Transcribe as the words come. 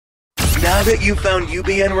Now that you've found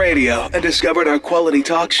UBN Radio and discovered our quality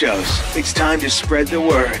talk shows, it's time to spread the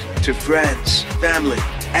word to friends, family,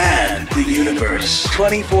 and the universe.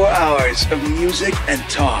 24 hours of music and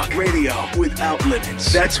talk radio without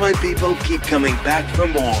limits. That's why people keep coming back for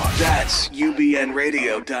more. That's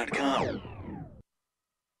ubnradio.com.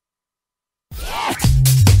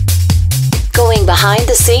 Going behind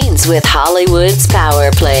the scenes with Hollywood's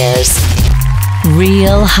power players.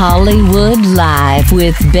 Real Hollywood Live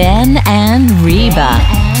with Ben and Reba.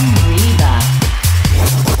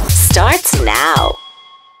 Starts now.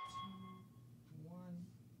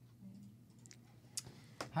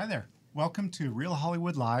 Hi there. Welcome to Real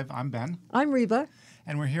Hollywood Live. I'm Ben. I'm Reba.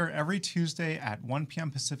 And we're here every Tuesday at 1 p.m.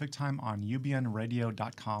 Pacific Time on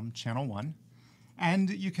ubnradio.com, Channel 1. And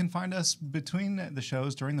you can find us between the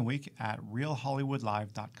shows during the week at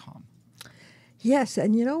realhollywoodlive.com. Yes,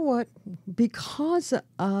 and you know what? Because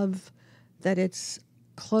of that it's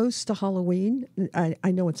close to Halloween,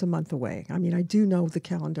 I know it's a month away. I mean, I do know the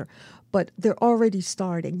calendar, but they're already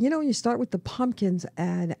starting. You know, you start with the pumpkins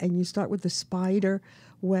and you start with the spider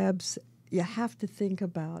webs. You have to think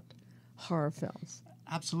about horror films.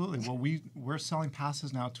 Absolutely. Well, we're selling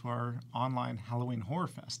passes now to our online Halloween Horror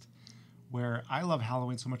Fest, where I love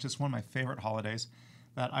Halloween so much. It's one of my favorite holidays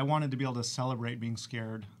that I wanted to be able to celebrate being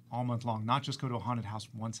scared all month long, not just go to a haunted house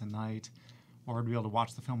once a night or to be able to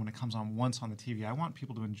watch the film when it comes on once on the TV. I want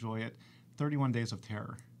people to enjoy it 31 Days of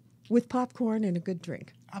Terror. With popcorn and a good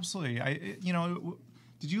drink. Absolutely.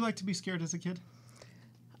 Did you like to be scared as a kid?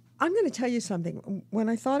 I'm going to tell you something. When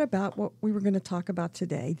I thought about what we were going to talk about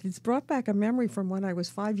today, it's brought back a memory from when I was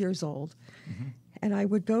 5 years old. Mm-hmm. And I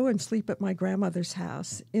would go and sleep at my grandmother's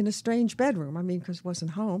house in a strange bedroom, because it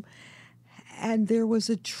wasn't home. And there was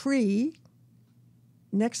a tree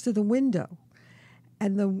next to the window.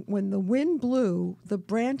 And when the wind blew, the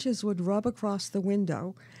branches would rub across the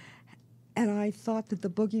window. And I thought that the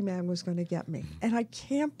boogeyman was going to get me. And I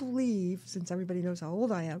can't believe, since everybody knows how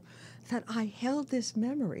old I am, that I held this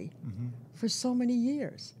memory for so many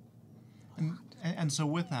years. And so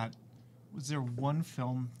with that, was there one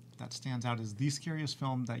film that stands out as the scariest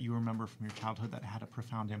film that you remember from your childhood that had a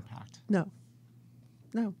profound impact? No.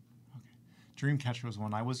 Dreamcatcher was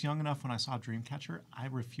one. I was young enough when I saw Dreamcatcher. I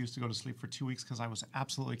refused to go to sleep for 2 weeks because I was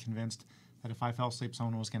absolutely convinced that if I fell asleep,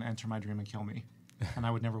 someone was going to enter my dream and kill me, and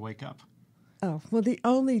I would never wake up. Oh, well, the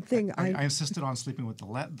only thing I insisted on sleeping with the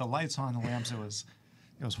lights on, the lamps. It was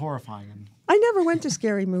horrifying. And I never went to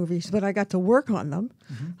scary movies, but I got to work on them.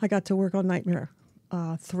 Mm-hmm. I got to work on Nightmare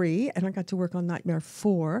 3, and I got to work on Nightmare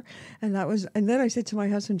 4, and then I said to my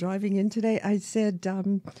husband driving in today, I said, "Did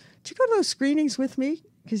you go to those screenings with me?"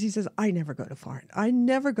 Because he says, I never go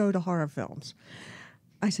to horror films.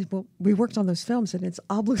 I said, well, we worked on those films, and it's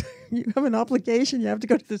you have an obligation. You have to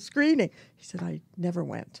go to the screening. He said, I never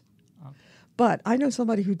went. Okay. But I know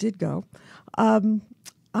somebody who did go. I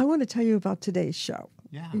want to tell you about today's show,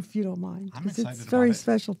 if you don't mind. I'm excited it's very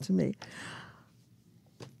special to me.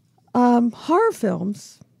 Horror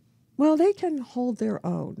films, well, they can hold their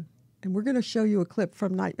own. And we're going to show you a clip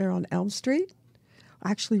from Nightmare on Elm Street.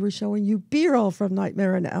 Actually, we're showing you B-roll from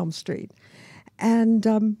Nightmare on Elm Street. And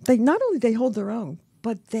they not only they hold their own,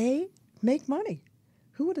 but they make money.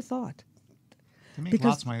 Who would have thought? They make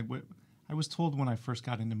lots of money. I was told when I first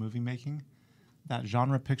got into movie making that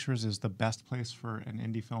genre pictures is the best place for an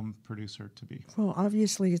indie film producer to be. Well,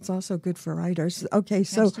 obviously, it's also good for writers. Okay,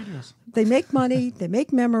 so they make money, they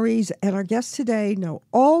make memories, and our guests today know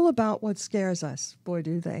all about what scares us. Boy,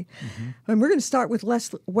 do they. Mm-hmm. And we're going to start with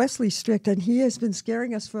Wesley Strick, and he has been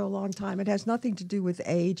scaring us for a long time. It has nothing to do with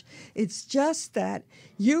age. It's just that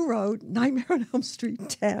you wrote Nightmare on Elm Street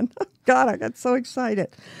 10. God, I got so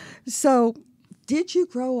excited. So, did you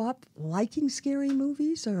grow up liking scary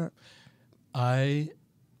movies, or... I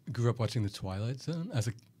grew up watching The Twilight Zone. As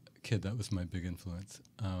a kid, that was my big influence.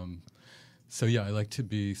 So yeah, I like to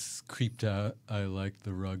be creeped out. I like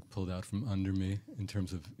the rug pulled out from under me in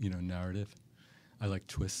terms of, narrative. I like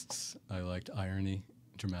twists. I liked irony,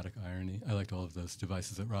 dramatic irony. I liked all of those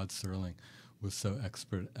devices that Rod Serling was so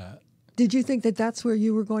expert at. Did you think that that's where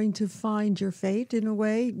you were going to find your fate in a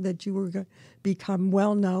way, that you were going to become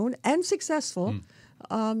well-known and successful,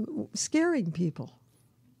 scaring people?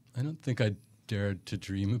 I don't think I dared to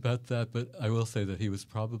dream about that, but I will say that he was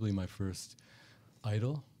probably my first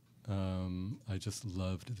idol. I just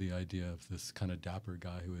loved the idea of this kind of dapper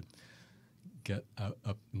guy who would get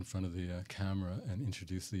up in front of the camera and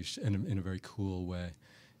introduce these, in a very cool way,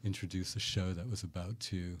 introduce a show that was about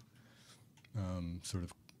to sort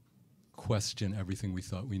of question everything we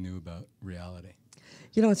thought we knew about reality.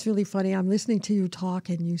 You know, it's really funny. I'm listening to you talk,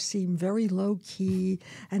 and you seem very low key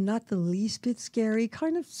and not the least bit scary,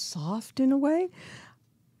 kind of soft in a way.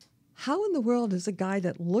 How in the world does a guy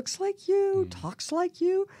that looks like you, talks like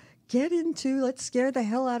you, get into let's scare the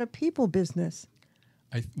hell out of people business?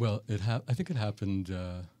 I think it happened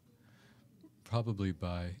probably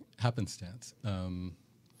by happenstance.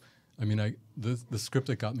 I mean, the script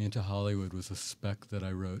that got me into Hollywood was a spec that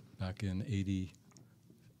I wrote back in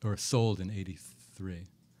sold in '83,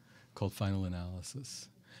 called Final Analysis,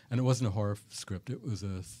 and it wasn't a horror script; it was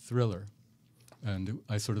a thriller. And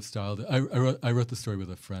I sort of styled it. I wrote the story with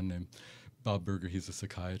a friend named Bob Berger. He's a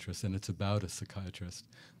psychiatrist, and it's about a psychiatrist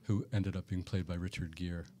who ended up being played by Richard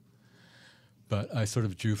Gere. But I sort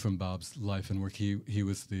of drew from Bob's life and work. He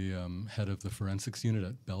was the head of the forensics unit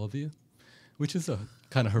at Bellevue, which is a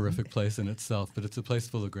kind of horrific place in itself, but it's a place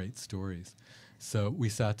full of great stories. So we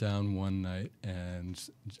sat down one night, and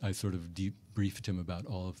I sort of debriefed him about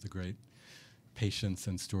all of the great patients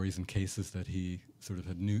and stories and cases that he sort of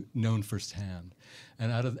had known firsthand.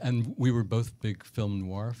 And we were both big film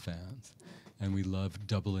noir fans, and we loved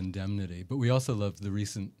Double Indemnity. But we also loved the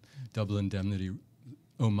recent Double Indemnity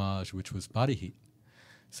homage, which was Body Heat.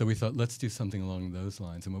 So we thought, let's do something along those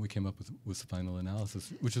lines. And what we came up with was Final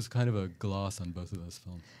Analysis, which is kind of a gloss on both of those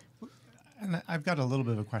films. And I've got a little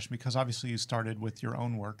bit of a question, because obviously you started with your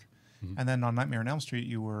own work, and then on Nightmare on Elm Street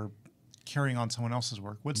you were carrying on someone else's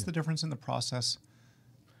work. What's the difference in the process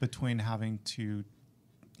between having to,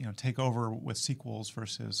 take over with sequels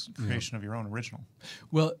versus creation of your own original?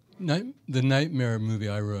 Well, the Nightmare movie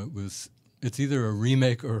I wrote it's either a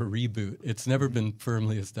remake or a reboot. It's never been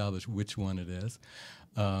firmly established which one it is.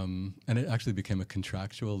 And it actually became a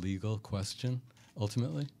contractual legal question,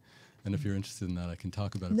 ultimately. And if you're interested in that, I can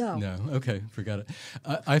talk about it. No. Okay, forget it.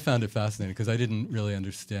 I found it fascinating because I didn't really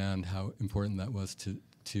understand how important that was to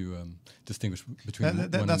distinguish between one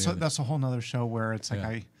and the other. That's a whole other show where it's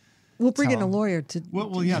like we'll bring in a lawyer to.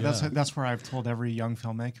 Well, yeah. That's where I've told every young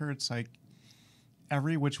filmmaker, it's like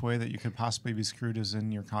every which way that you could possibly be screwed is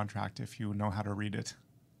in your contract if you know how to read it.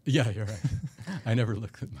 Yeah, you're right. I never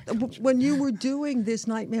looked at my contract. When you were doing this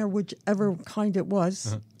Nightmare, whichever kind it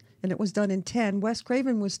was, and it was done in 10, Wes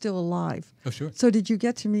Craven was still alive. Oh, sure. So did you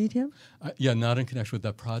get to meet him? Yeah, not in connection with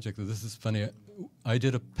that project. This is funny. I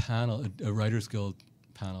did a panel, a Writers Guild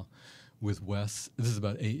panel with Wes. This is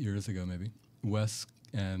about 8 years ago, maybe. Wes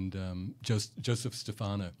and Joseph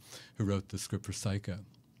Stefano, who wrote the script for Psycho,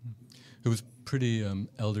 who was pretty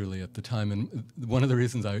elderly at the time. And one of the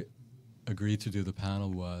reasons I agreed to do the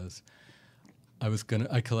panel was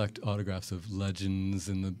I collect autographs of legends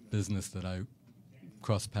in the business that I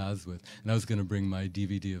cross paths with, and I was going to bring my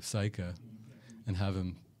DVD of Psycho and have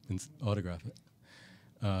him autograph it,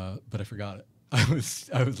 but I forgot it. I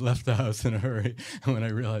was left the house in a hurry, and when I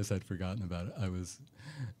realized I'd forgotten about it, I was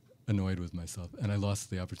annoyed with myself, and I lost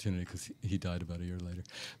the opportunity because he died about a year later.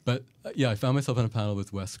 But yeah, I found myself on a panel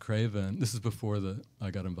with Wes Craven. This is before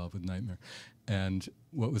I got involved with Nightmare, and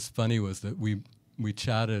what was funny was that we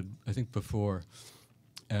chatted, I think, before,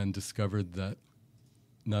 and discovered that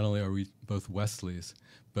not only are we both Wesleys,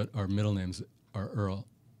 but our middle names are Earl.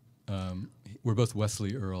 We're both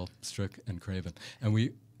Wesley, Earl, Strick, and Craven,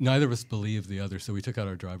 and neither of us believed the other, so we took out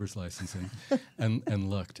our driver's license and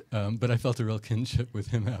looked. But I felt a real kinship with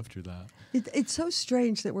him after that. It's so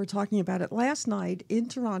strange that we're talking about it. Last night in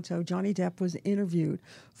Toronto, Johnny Depp was interviewed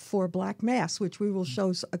for Black Mass, which we will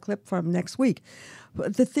show a clip from next week.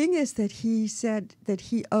 But the thing is that he said that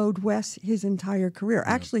he owed Wes his entire career.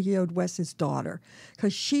 Yeah. Actually, he owed Wes his daughter,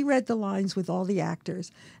 because she read the lines with all the actors.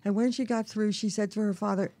 And when she got through, she said to her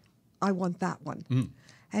father, "I want that one." Mm.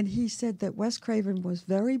 And he said that Wes Craven was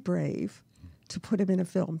very brave to put him in a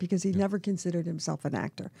film because he never considered himself an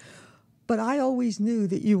actor. But I always knew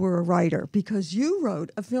that you were a writer because you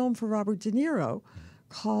wrote a film for Robert De Niro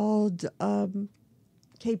called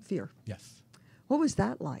Cape Fear. Yes. What was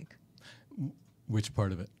that like? Which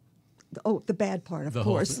part of it? Oh, the bad part, of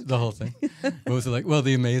course. The whole thing. What was it like? Well,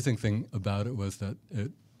 the amazing thing about it was that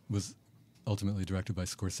it was ultimately directed by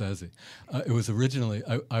Scorsese. It was originally,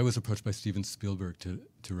 I was approached by Steven Spielberg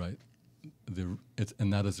to write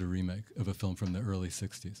and that is a remake of a film from the early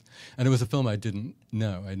 60s. And it was a film I didn't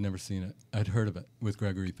know. I'd never seen it. I'd heard of it with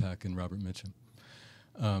Gregory Peck and Robert Mitchum.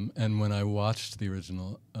 And when I watched the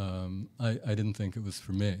original, I didn't think it was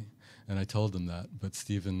for me. And I told them that. But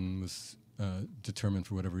Steven was determined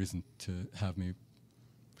for whatever reason to have me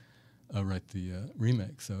write the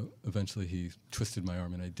remake. So eventually he twisted my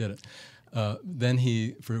arm and I did it. Then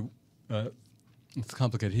it's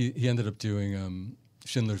complicated. He ended up doing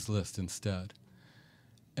Schindler's List instead.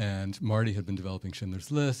 And Marty had been developing Schindler's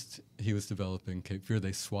List. He was developing Cape Fear.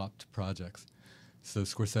 They swapped projects. So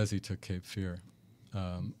Scorsese took Cape Fear.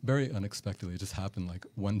 Very unexpectedly. It just happened like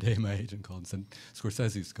one day my agent called and said,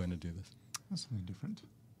 Scorsese's going to do this. That's something different.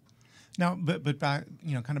 Now, but back,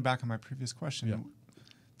 kind of back on my previous question, Yeah.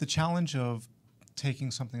 the challenge of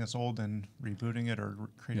taking something that's old and rebooting it or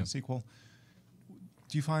creating a sequel,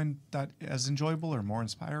 do you find that as enjoyable or more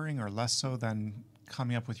inspiring or less so than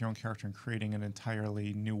coming up with your own character and creating an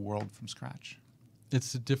entirely new world from scratch?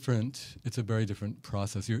 It's a very different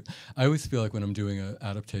process. I always feel like when I'm doing an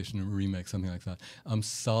adaptation or remake, something like that,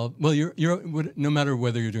 no matter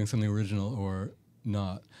whether you're doing something original or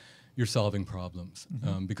not, you're solving problems.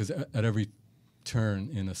 Because at every turn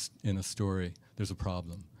in a story, there's a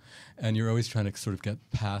problem. And you're always trying to sort of get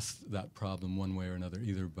past that problem one way or another,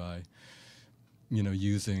 either by,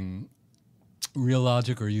 using real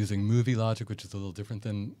logic or using movie logic, which is a little different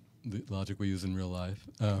than the logic we use in real life.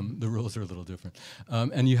 The rules are a little different.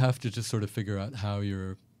 And you have to just sort of figure out how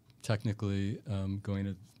you're technically going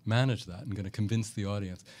to manage that and going to convince the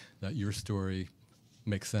audience that your story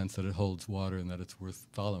makes sense, that it holds water, and that it's worth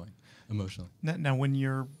following emotionally. Now, when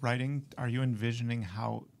you're writing, are you envisioning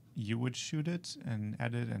how you would shoot it and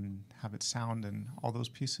edit and have it sound and all those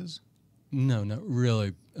pieces? No, not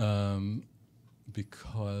really,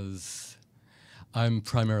 because I'm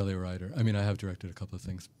primarily a writer. I mean, I have directed a couple of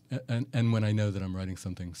things. And when I know that I'm writing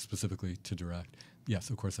something specifically to direct, yes,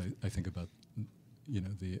 of course, I think about,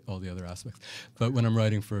 all the other aspects. But when I'm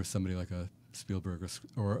writing for somebody like a Spielberg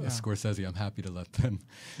or a Scorsese, I'm happy to let them,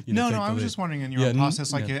 No, I was just wondering in your own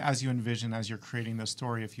process, like as you envision, as you're creating this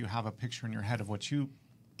story, if you have a picture in your head of what you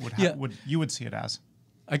would see it as.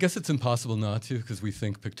 I guess it's impossible not to, because we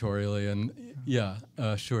think pictorially, and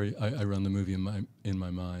sure, I run the movie in my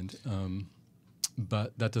mind.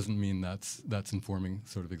 But that doesn't mean that's informing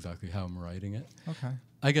sort of exactly how I'm writing it. Okay.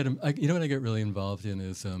 What I get really involved in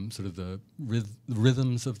is sort of the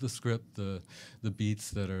rhythms of the script, the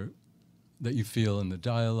beats that you feel in the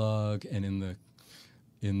dialogue and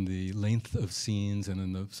in the length of scenes and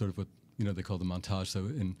in the sort of what they call the montage. So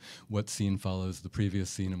in what scene follows the previous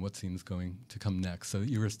scene and what scene is going to come next. So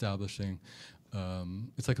you're establishing.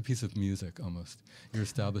 It's like a piece of music almost. You're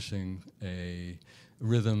establishing a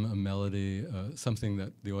rhythm, a melody, something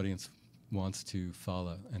that the audience wants to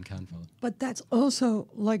follow and can follow. But that's also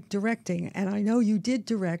like directing, and I know you did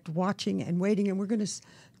direct Watching and Waiting, and we're going to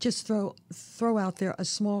just throw out there a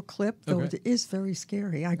small clip, though it is very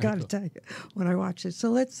scary, I got to tell you, when I watch it. So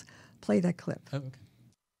let's play that clip. Oh, okay.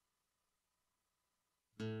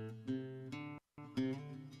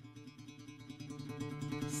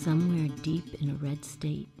 Somewhere deep in a red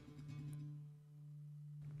state,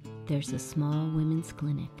 there's a small women's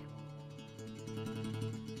clinic.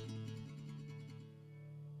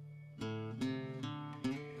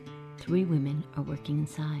 Three women are working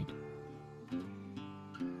inside,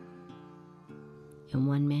 and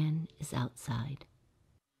one man is outside.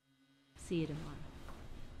 See you tomorrow.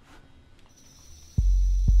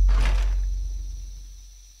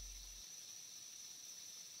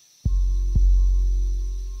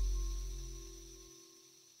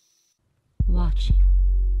 Watching.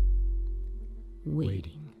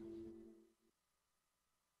 Waiting.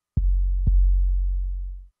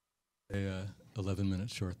 A 11-minute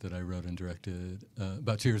short that I wrote and directed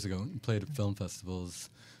about 2 years ago and played at film festivals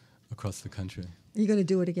across the country. Are you going to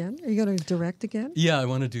do it again? Are you going to direct again? Yeah, I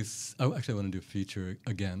want to do a feature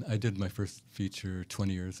again. I did my first feature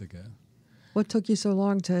 20 years ago. What took you so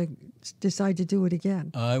long to decide to do it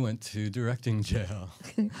again? I went to directing jail.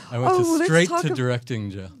 I went straight to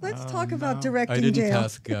directing jail. Let's talk about directing jail. I didn't jail.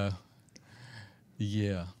 pass go.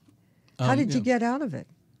 Yeah. How did you get out of it?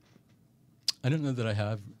 I don't know that I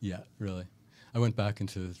have yet, really. I went back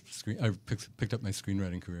into screen. I picked up my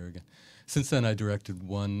screenwriting career again. Since then, I directed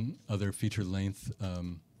one other feature-length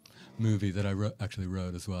movie that I actually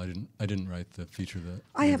wrote as well. I didn't write the feature.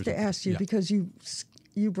 I have to ask you because you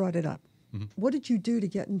brought it up. Mm-hmm. What did you do to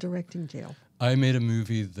get in directing jail? I made a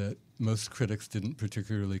movie that most critics didn't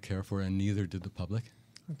particularly care for, and neither did the public.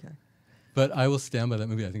 Okay. But I will stand by that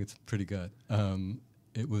movie. I think it's pretty good.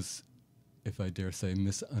 It was, if I dare say,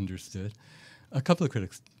 misunderstood. A couple of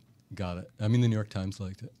critics got it. I mean, the New York Times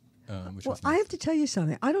liked it. Which was nice. I have to tell you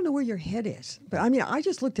something. I don't know where your head is, but I mean, I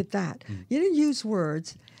just looked at that. You didn't use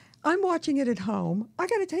words. I'm watching it at home. I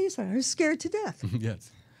got to tell you something. I was scared to death.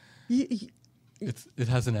 Yes. It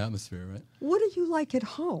has an atmosphere, right? What are you like at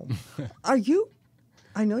home? Are you?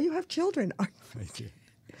 I know you have children. I do.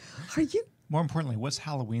 Are you? More importantly, what's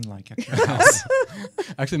Halloween like at your house?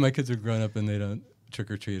 Actually, my kids are grown up and they don't trick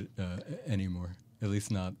or treat anymore. At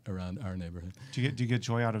least not around our neighborhood. Do you get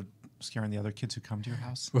joy out of scaring the other kids who come to your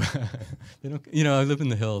house? They don't. I live in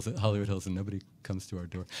the hills, at Hollywood Hills, and nobody comes to our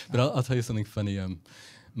door. But I'll tell you something funny.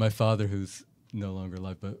 My father, who's no longer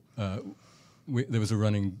alive, but there was a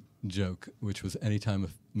running joke, which was anytime a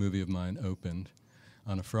movie of mine opened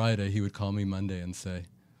on a Friday, he would call me Monday and say,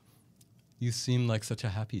 "You seem like such a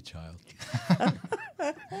happy child."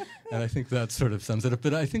 And I think that sort of sums it up.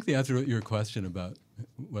 But I think the answer to your question about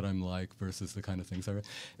what I'm like versus the kind of things I read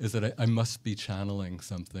is that I must be channeling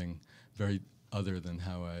something very other than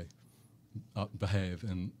how I behave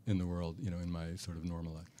in the world, in my sort of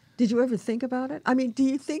normal life. Did you ever think about it? I mean, do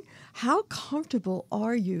you think, how comfortable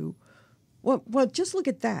are you? Well, just look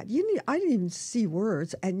at that. I didn't even see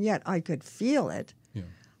words, and yet I could feel it. Yeah.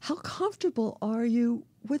 How comfortable are you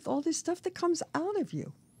with all this stuff that comes out of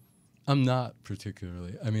you? I'm not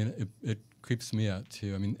particularly. I mean, it creeps me out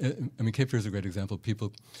too. I mean, Cape Fear is a great example.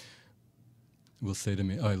 People will say to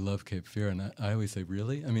me, "Oh, I love Cape Fear," and I always say,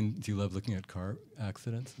 "Really? I mean, do you love looking at car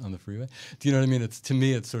accidents on the freeway?" Do you know what I mean? To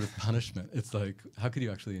me, it's sort of punishment. It's like, how could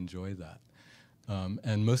you actually enjoy that?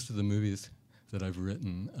 And most of the movies that I've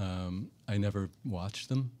written, I never watch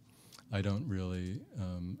them. I don't really.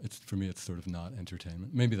 For me, it's sort of not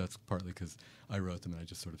entertainment. Maybe that's partly because I wrote them and I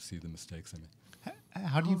just sort of see the mistakes I made.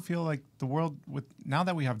 How do you feel like the world, now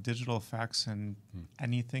that we have digital effects and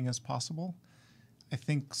anything is possible, I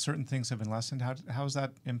think certain things have been lessened. How has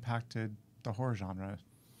that impacted the horror genre,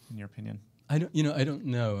 in your opinion? I don't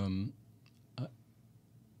know.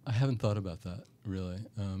 I haven't thought about that really,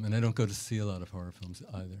 and I don't go to see a lot of horror films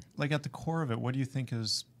either. Like at the core of it, what do you think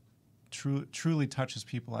is truly touches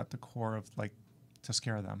people at the core of to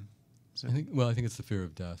scare them? I think it's the fear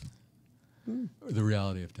of death. The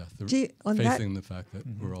reality of death, facing the fact that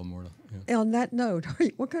we're all mortal. Yeah. On that note,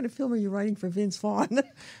 what kind of film are you writing for Vince Vaughn?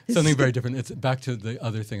 Something very different. It's back to the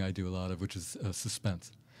other thing I do a lot of, which is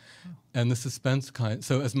suspense. Oh. And the suspense kind,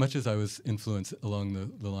 so as much as I was influenced along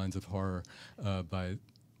the lines of horror by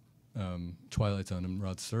Twilight Zone and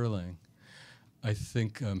Rod Serling, I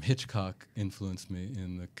think Hitchcock influenced me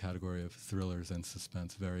in the category of thrillers and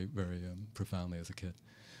suspense very, very profoundly as a kid.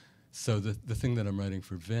 So the thing that I'm writing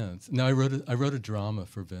for Vince, now I wrote a drama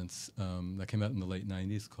for Vince that came out in the late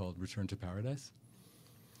 90s called Return to Paradise.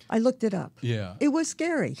 I looked it up. Yeah. It was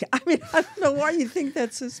scary. I mean, I don't know why you think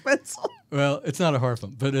that's suspenseful. Well, it's not a horror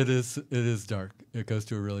film, but it is dark. It goes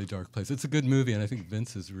to a really dark place. It's a good movie, and I think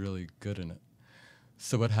Vince is really good in it.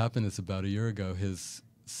 So what happened is about a year ago, his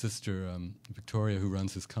sister, Victoria, who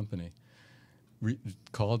runs his company,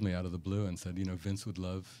 called me out of the blue and said, Vince would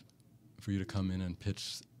love for you to come in and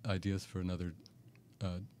pitch ideas for another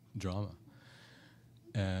drama.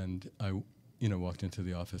 And I, walked into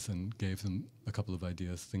the office and gave them a couple of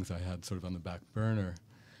ideas, things I had sort of on the back burner.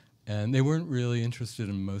 And they weren't really interested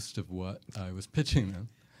in most of what I was pitching them.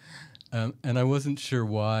 And I wasn't sure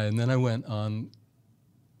why. And then I went on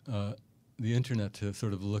the internet to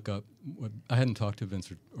sort of look up what I hadn't talked to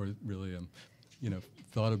Vince or really,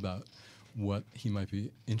 thought about what he might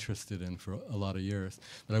be interested in for a lot of years.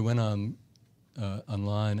 But I went on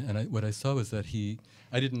online, and what I saw was that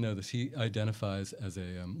I didn't know this, he identifies as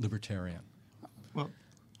a libertarian. Well,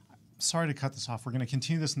 sorry to cut this off. We're going to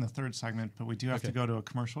continue this in the third segment, but we do have to go to a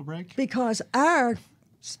commercial break. Because our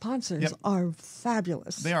sponsors are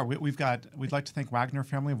fabulous. They are. We'd like to thank Wagner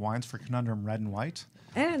Family of Wines for Conundrum Red and White.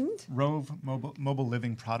 And Rove Mobile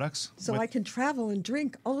Living Products. So I can travel and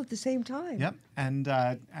drink all at the same time. Yep. And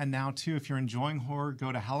now, too, if you're enjoying horror,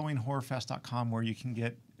 go to HalloweenHorrorFest.com where you can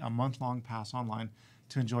get a month-long pass online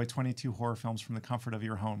to enjoy 22 horror films from the comfort of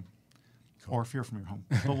your home. Cool. Or fear from your home.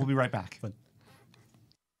 But we'll be right back.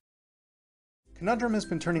 Conundrum has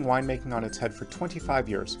been turning winemaking on its head for 25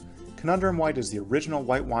 years. Conundrum White is the original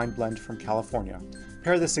white wine blend from California.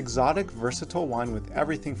 Pair this exotic, versatile wine with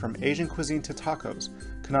everything from Asian cuisine to tacos.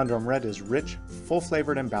 Conundrum Red is rich,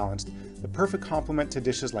 full-flavored, and balanced, the perfect complement to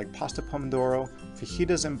dishes like pasta pomodoro,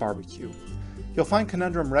 fajitas, and barbecue. You'll find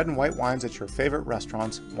Conundrum Red and White wines at your favorite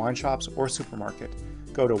restaurants, wine shops, or supermarket.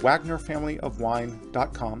 Go to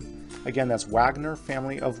WagnerFamilyOfWine.com. Again, that's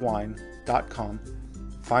WagnerFamilyOfWine.com.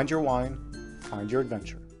 Find your wine, find your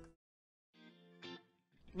adventure.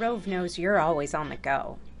 Rove knows you're always on the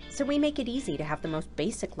go, so we make it easy to have the most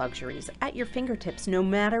basic luxuries at your fingertips no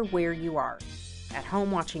matter where you are. At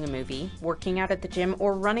home watching a movie, working out at the gym,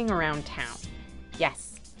 or running around town.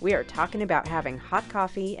 Yes, we are talking about having hot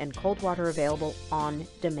coffee and cold water available on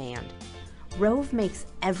demand. Rove makes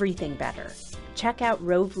everything better. Check out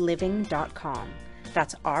roveliving.com.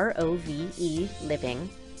 That's R-O-V-E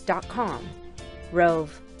living.com.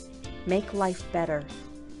 Rove, make life better.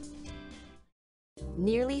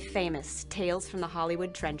 Nearly Famous, Tales from the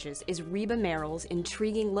Hollywood Trenches is Reba Merrill's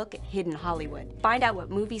intriguing look at hidden Hollywood. Find out what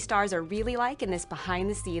movie stars are really like in this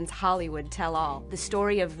behind-the-scenes Hollywood tell-all. The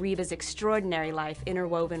story of Reba's extraordinary life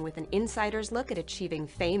interwoven with an insider's look at achieving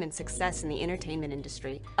fame and success in the entertainment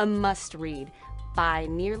industry. A must-read. Buy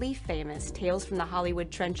Nearly Famous, Tales from the Hollywood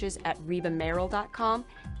Trenches at RebaMerrill.com,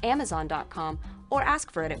 Amazon.com, or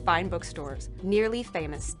ask for it at fine bookstores. Nearly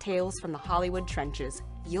Famous, Tales from the Hollywood Trenches.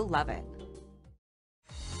 You'll love it.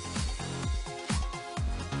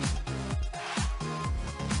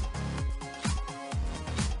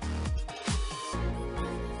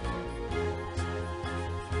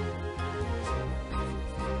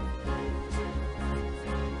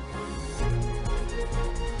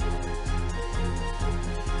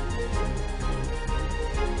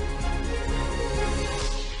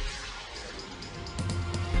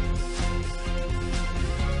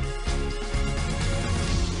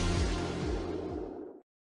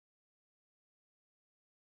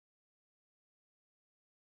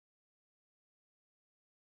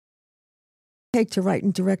 Take to write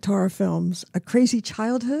and direct horror films? A crazy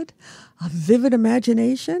childhood, a vivid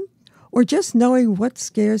imagination, or just knowing what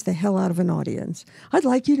scares the hell out of an audience? I'd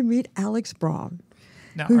like you to meet Alex Bram.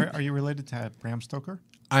 Now, are you related to Bram Stoker?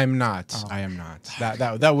 I'm not. Oh. I am not.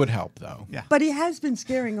 That would help, though. Yeah. But he has been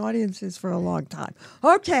scaring audiences for a long time.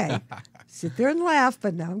 Okay, sit there and laugh,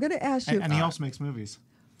 but now I'm going to ask you. And he also makes movies.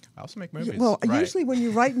 I also make movies. Well, right. usually when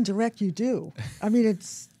you write and direct, you do. I mean,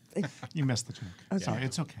 it's... You missed the joke. Okay. Sorry,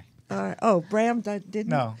 it's okay. Bram didn't?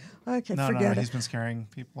 No. Okay, no, forget no, it. he's been scaring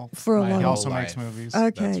people. For a long time. He also life. makes movies.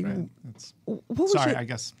 Okay. That's right. Sorry, I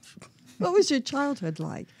guess. What was your childhood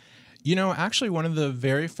like? You know, actually, one of the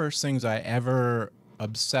very first things I ever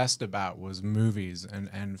obsessed about was movies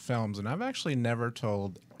and films. And I've actually never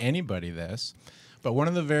told anybody this. But one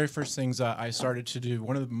of the very first things I started to do,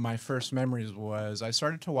 one of my first memories was I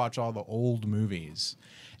started to watch all the old movies.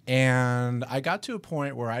 And I got to a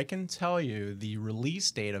point where I can tell you the release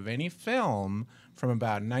date of any film from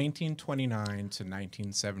about 1929 to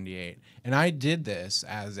 1978. And I did this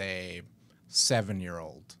as a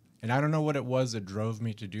 7-year-old. And I don't know what it was that drove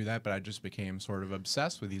me to do that, but I just became sort of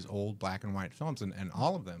obsessed with these old black and white films and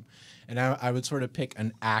all of them. And I would sort of pick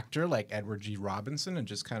an actor like Edward G. Robinson and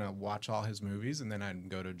just kind of watch all his movies. And then I'd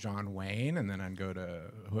go to John Wayne, and then I'd go to,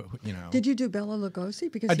 you know. Did you do Bela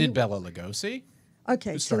Lugosi? Because I did Bela Lugosi.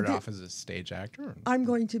 Okay, Who started off as a stage actor. I'm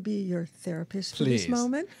going to be your therapist for Please. this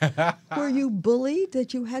moment. Were you bullied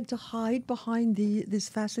that you had to hide behind this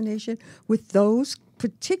fascination with those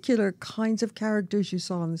particular kinds of characters you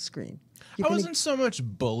saw on the screen? I wasn't so much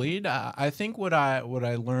bullied. I think what I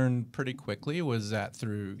learned pretty quickly was that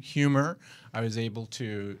through humor, I was able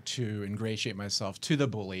to ingratiate myself to the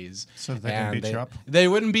bullies. So they can beat you up? They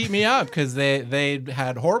wouldn't beat me up because they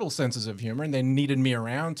had horrible senses of humor, and they needed me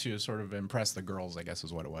around to sort of impress the girls, I guess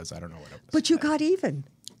is what it was. I don't know what it was. But you got even.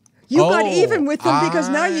 You got even with them because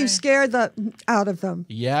now you scared the out of them.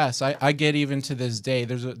 Yes, I get even to this day.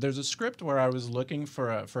 There's a script where I was looking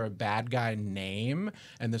for a bad guy name,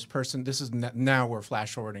 and this person. This is now we're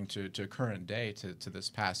flash forwarding to current day to this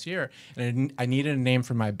past year, and I needed a name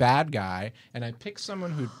for my bad guy, and I picked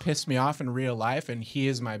someone who'd pissed me off in real life, and he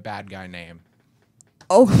is my bad guy name.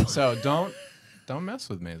 Oh, so don't mess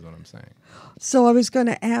with me is what I'm saying. So I was going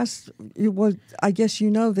to ask you. Well, I guess you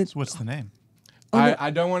know that. So what's the name? I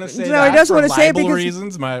don't want to say No, that he doesn't for want to say it libel because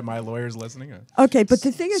reasons. My lawyer's listening. Okay, but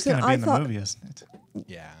the thing is It's going that to be I in the thought. movie, isn't it?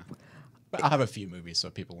 Yeah. But I'll have a few movies so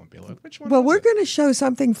people won't be like, which one? Well, was we're it? going to show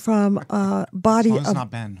something from Body As long as it's of,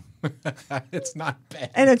 not Ben. It's not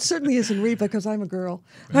bad. and it certainly isn't Reba because I'm a girl.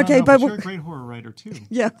 No, Okay, no, but you're we're, a great horror writer, too.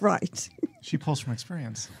 yeah, right. She pulls from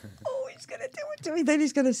experience. Oh, he's going to do it to me. Then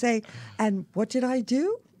he's going to say, "And what did I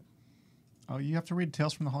do?" Oh, you have to read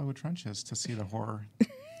Tales from the Hollywood Trenches to see the horror.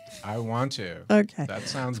 I want to. Okay. That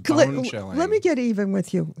sounds Let- bone chilling. Let me get even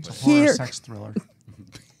with you. It's a horror Here, sex thriller.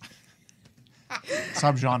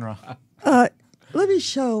 Subgenre. let me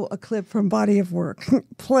show a clip from Body of Work.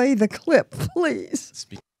 Play the clip, please.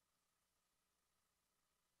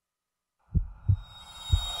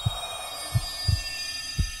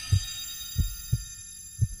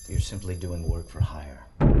 You're simply doing work for hire.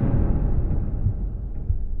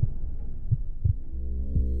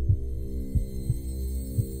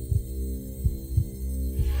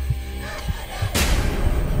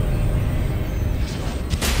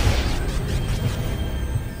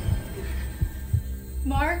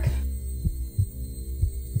 Mark?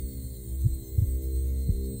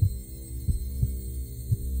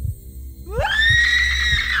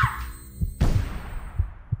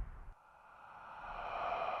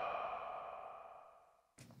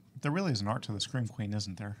 There really is an art to the Scream Queen,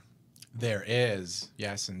 isn't there? There is,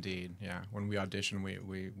 yes, indeed. Yeah, when we auditioned,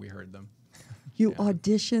 we heard them. You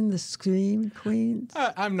auditioned the Scream Queens?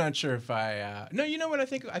 I'm not sure if I. No, you know what? I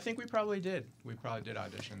think we probably did. We probably did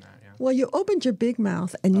audition that. Yeah. Well, you opened your big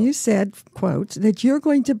mouth and you said, quote, that you're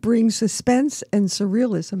going to bring suspense and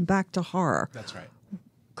surrealism back to horror. That's right.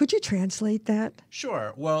 Could you translate that?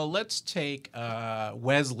 Sure. Well, let's take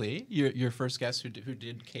Wesley, your first guest who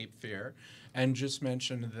did Cape Fear, and just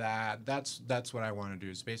mention that that's what I want to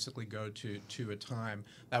do, is basically go to a time.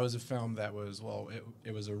 That was a film that was, well,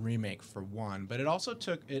 it was a remake for one, but it also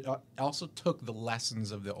took the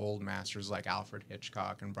lessons of the old masters like Alfred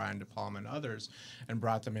Hitchcock and Brian De Palma and others and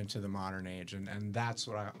brought them into the modern age, and that's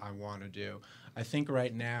what I want to do. I think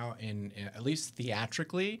right now, in at least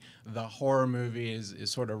theatrically, the horror movie is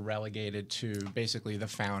sort of relegated to basically the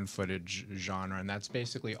found footage genre, and that's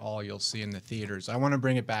basically all you'll see in the theaters. I want to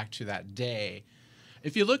bring it back to that day.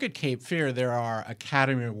 If you look at Cape Fear, there are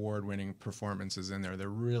Academy Award-winning performances in there. There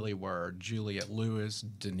really were. Juliette Lewis,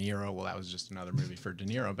 De Niro. Well, that was just another movie for De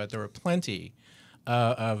Niro, but there were plenty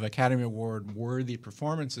of Academy Award-worthy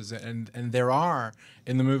performances, and there are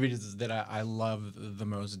in the movies that I love the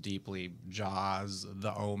most deeply. Jaws,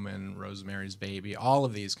 The Omen, Rosemary's Baby. All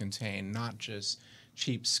of these contain not just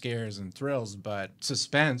cheap scares and thrills, but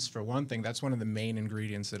suspense, for one thing. That's one of the main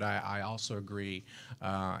ingredients that I also agree.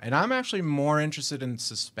 And I'm actually more interested in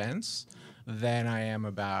suspense than I am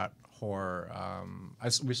about horror.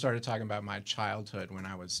 We started talking about my childhood when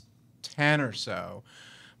I was 10 or so.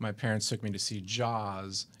 My parents took me to see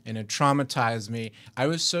Jaws, and it traumatized me. I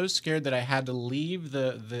was so scared that I had to leave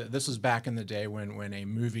this was back in the day when a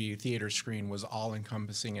movie theater screen was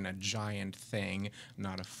all-encompassing in a giant thing,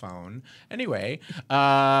 not a phone. Anyway,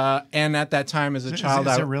 and at that time as a child...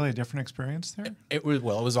 Is it really a different experience there? It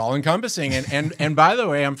was all-encompassing. And by the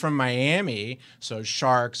way, I'm from Miami, so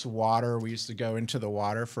sharks, water, we used to go into the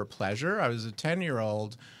water for pleasure. I was a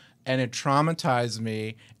 10-year-old. And it traumatized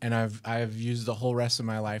me, and I've used the whole rest of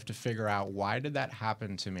my life to figure out, why did that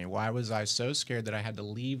happen to me? Why was I so scared that I had to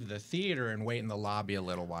leave the theater and wait in the lobby a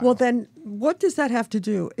little while? Well, then, what does that have to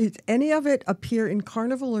do? Is any of it appear in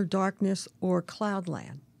Carnival or Darkness or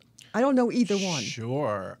Cloudland? I don't know either one.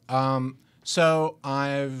 Sure. So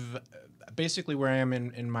I've... Basically, where I am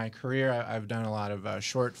in my career, I've done a lot of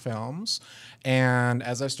short films, and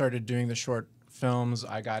as I started doing the short films,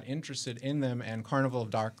 I got interested in them, and Carnival of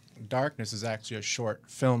Darkness is actually a short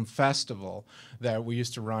film festival that we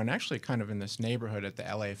used to run, actually kind of in this neighborhood at the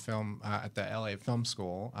LA Film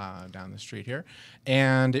School down the street here,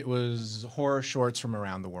 and it was horror shorts from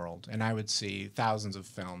around the world, and I would see thousands of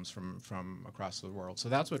films from across the world. So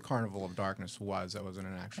that's what Carnival of Darkness was. That wasn't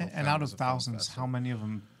an actual film. And out of thousands, how many of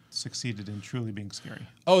them succeeded in truly being scary?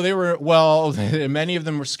 Oh, they were, well, many of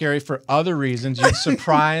them were scary for other reasons. You'd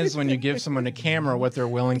surprise when you give someone a camera what they're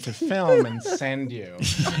willing to film and send you.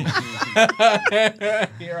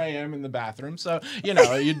 Here I am in the bathroom, so,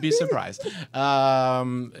 you'd be surprised.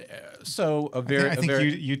 So a very... I think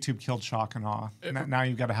YouTube killed shock and awe. Now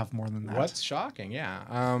you've got to have more than that. What's shocking, yeah.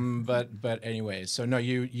 But anyways, so no,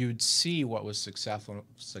 you'd see what was successful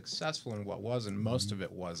and what wasn't. Most of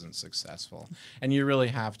it wasn't successful. And you really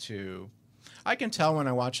have to... I can tell when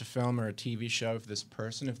I watch a film or a TV show if this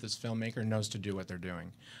filmmaker knows to do what they're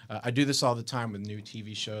doing. I do this all the time with new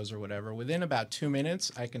TV shows or whatever. Within about 2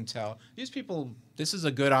 minutes, I can tell these people, this is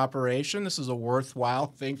a good operation, this is a worthwhile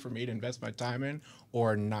thing for me to invest my time in,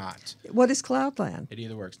 or not. What is Cloudland? It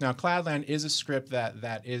either works. Now, Cloudland is a script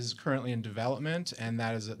that is currently in development, and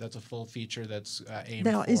that's a full feature that's aimed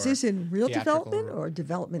now, for is this in real development or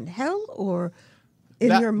development hell or...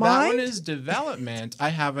 In your mind? That one is development. I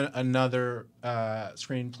have another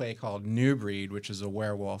screenplay called New Breed, which is a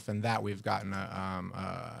werewolf, and that we've gotten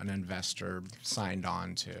an investor signed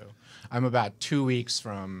on to. I'm about 2 weeks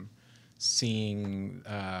from seeing,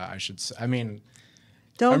 I'm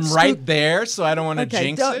right there, so I don't want to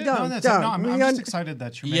jinx it. I'm just excited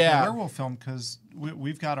that you're making a werewolf film, because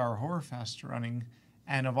we've got our Horror Fest running.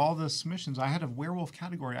 And of all the submissions, I had a werewolf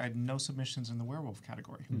category. I had no submissions in the werewolf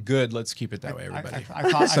category. Good. Let's keep it that way, everybody.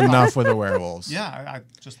 I thought enough with the werewolves. Yeah, I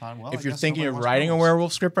just thought, well, if you're thinking of writing a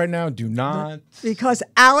werewolf script right now, do not. Because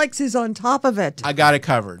Alex is on top of it. I got it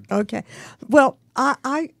covered. Okay. Well,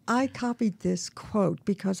 I copied this quote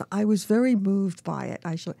because I was very moved by it.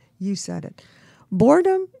 You said it.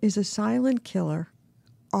 Boredom is a silent killer.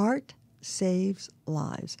 Art saves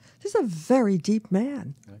lives. This is a very deep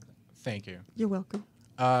man. Thank you. You're welcome.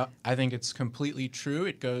 I think it's completely true.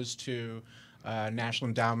 It goes to National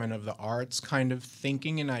Endowment of the Arts kind of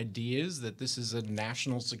thinking and ideas, that this is a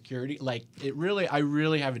national security. Like, I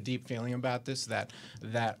really have a deep feeling about this,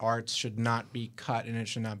 that arts should not be cut and it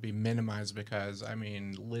should not be minimized, because, I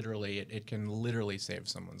mean, literally, it can literally save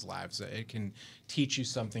someone's lives. It can teach you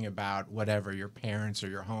something about whatever, your parents or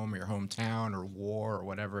your home or your hometown or war or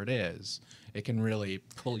whatever it is. It can really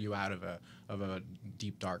pull you out of a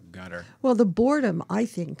deep, dark gutter. Well, the boredom, I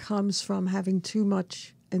think, comes from having too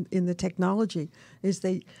much in the technology.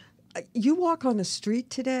 You walk on the street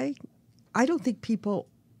today, I don't think people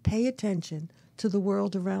pay attention to the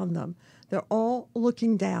world around them. They're all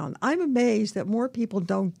looking down. I'm amazed that more people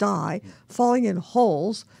don't die falling in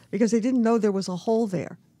holes because they didn't know there was a hole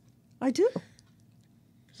there. I do.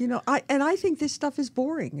 You know, I think this stuff is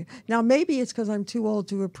boring. Now, maybe it's because I'm too old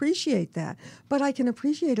to appreciate that, but I can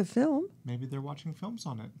appreciate a film. Maybe they're watching films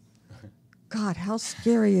on it. God, how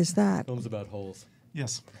scary is that? Films about holes.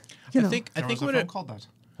 Yes. You know, I think There was a what film it called that.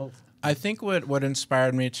 I think what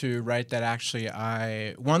inspired me to write that, actually,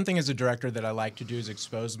 one thing as a director that I like to do is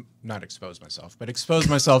expose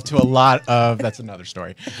myself to a lot of, that's another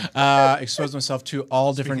story, expose myself to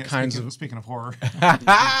all different kinds of... Speaking of horror.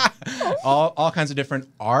 all kinds of different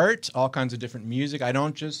art, all kinds of different music. I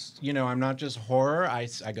don't just, I'm not just horror. I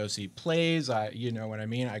go see plays, you know what I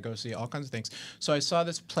mean? I go see all kinds of things. So I saw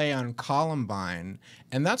this play on Columbine,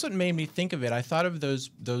 and that's what made me think of it. I thought of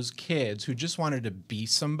those kids who just wanted to be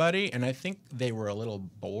somebody, and I think they were a little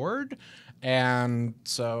bored. And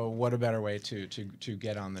so what a better way to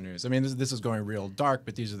get on the news? I mean, this is going real dark,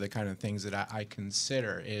 but these are the kind of things that I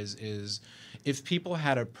consider is if people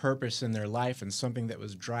had a purpose in their life and something that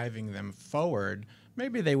was driving them forward,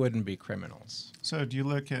 maybe they wouldn't be criminals. So do you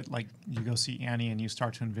look at, like, you go see Annie and you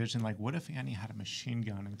start to envision, like, what if Annie had a machine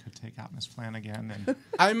gun and could take out Miss Flanagan? And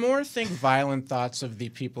I more think violent thoughts of the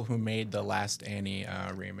people who made the last Annie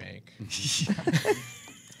remake.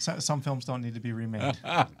 So, some films don't need to be remade.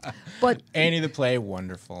 But Annie the play,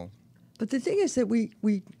 wonderful. But the thing is that we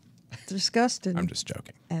discussed I'm just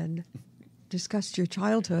joking. And discussed your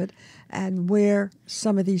childhood and where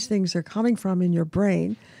some of these things are coming from in your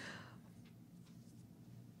brain.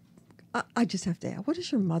 I just have to ask, what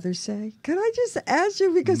does your mother say? Can I just ask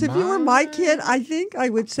you? Because if you were my kid, I think I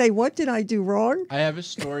would say, what did I do wrong? I have a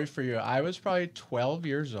story for you. I was probably 12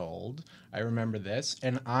 years old. I remember this.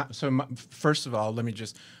 And first of all,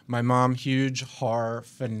 my mom, huge horror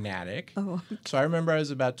fanatic. Oh. So I remember I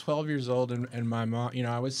was about 12 years old, and my mom,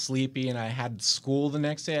 I was sleepy and I had school the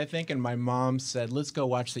next day, I think. And my mom said, let's go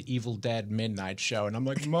watch the Evil Dead midnight show. And I'm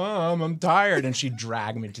like, Mom, I'm tired. And she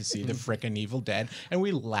dragged me to see the frickin' Evil Dead. And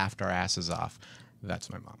we laughed our asses off. That's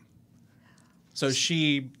my mom. So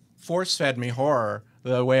she force-fed me horror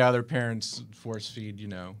the way other parents force-feed,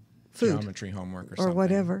 Food. Geometry homework or something. Or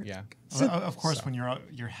whatever. Yeah. So, of course, when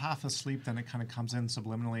you're half asleep, then it kind of comes in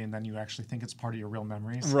subliminally, and then you actually think it's part of your real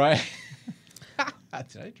memories. Right.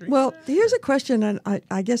 Did I drink Well, that? here's a question, and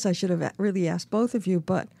I guess I should have really asked both of you,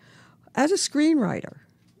 but as a screenwriter,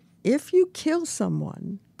 if you kill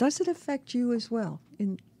someone, does it affect you as well?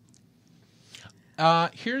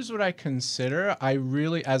 Here's what I consider. As a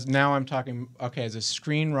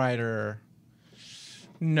screenwriter,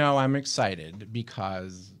 no, I'm excited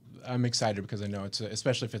because I know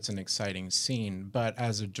especially if it's an exciting scene. But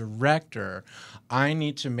as a director, I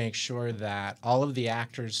need to make sure that all of the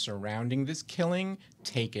actors surrounding this killing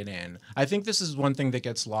take it in. I think this is one thing that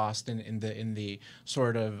gets lost in the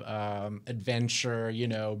sort of adventure,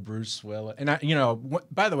 Bruce Willis. And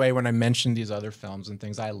by the way, when I mention these other films and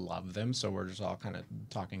things, I love them. So we're just all kind of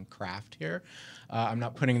talking craft here. I'm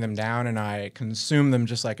not putting them down, and I consume them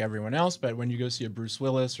just like everyone else. But when you go see a Bruce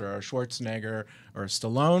Willis or a Schwarzenegger or a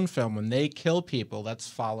Stallone film, when they kill people, that's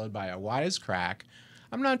followed by a wisecrack.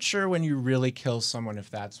 I'm not sure when you really kill someone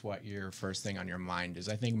if that's what your first thing on your mind is.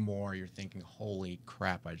 I think more you're thinking, holy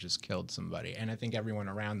crap, I just killed somebody. And I think everyone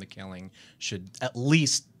around the killing should at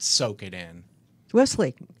least soak it in.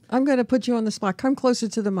 Wesley, I'm going to put you on the spot. Come closer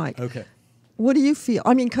to the mic. Okay. What do you feel?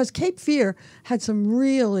 I mean, because Cape Fear had some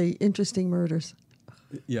really interesting murders.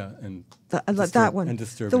 Yeah, and that one. And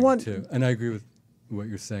disturbing, the one, too. And I agree with what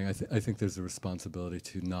you're saying. I think there's a responsibility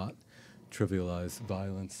to not trivialize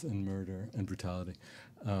violence and murder and brutality.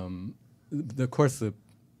 Of course, the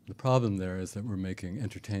problem there is that we're making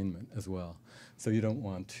entertainment as well. So you don't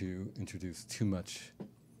want to introduce too much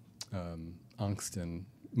angst and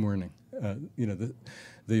mourning. The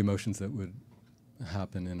emotions that would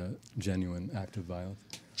happen in a genuine act of violence.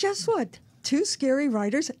 Guess what? Two scary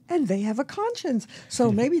writers, and they have a conscience.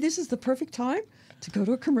 So maybe this is the perfect time to go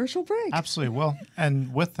to a commercial break. Absolutely. Well,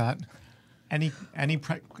 and with that, any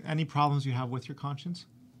problems you have with your conscience?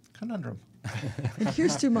 Conundrum. And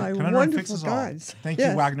here's to my Conundrum wonderful fixes all. guys. Thank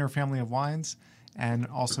Yes. you, Wagner Family of Wines, and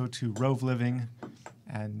also to Rove Living,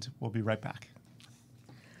 and we'll be right back.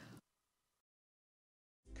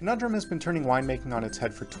 Conundrum has been turning winemaking on its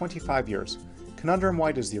head for 25 years. Conundrum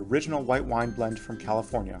White is the original white wine blend from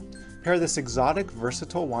California. Pair this exotic,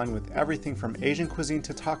 versatile wine with everything from Asian cuisine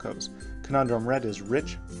to tacos. Conundrum Red is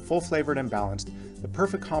rich, full-flavored, and balanced, the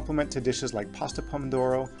perfect complement to dishes like pasta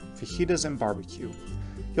pomodoro, fajitas, and barbecue.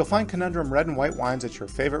 You'll find Conundrum Red and White wines at your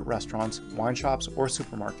favorite restaurants, wine shops, or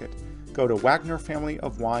supermarket. Go to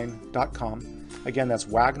WagnerFamilyOfWine.com. Again, that's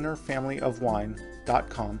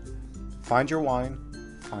WagnerFamilyOfWine.com. Find your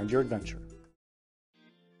wine, find your adventure.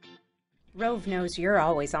 Rove knows you're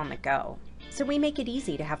always on the go, so we make it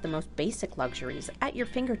easy to have the most basic luxuries at your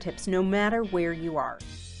fingertips no matter where you are.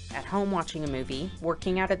 At home watching a movie,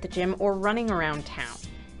 working out at the gym, or running around town.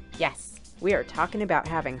 Yes, we are talking about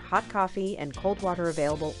having hot coffee and cold water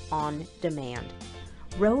available on demand.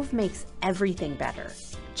 Rove makes everything better.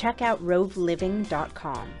 Check out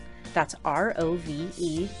roveliving.com. That's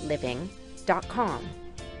R-O-V-E living.com.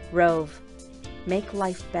 Rove, make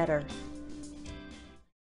life better.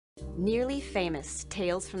 Nearly Famous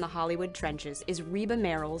Tales from the Hollywood Trenches is Reba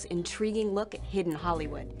Merrill's intriguing look at hidden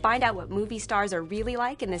Hollywood. Find out what movie stars are really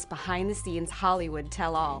like in this behind-the-scenes Hollywood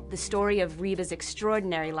tell-all. The story of Reba's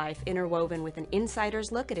extraordinary life interwoven with an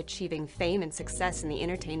insider's look at achieving fame and success in the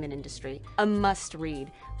entertainment industry. A must-read.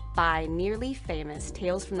 Buy Nearly Famous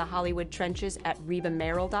Tales from the Hollywood Trenches at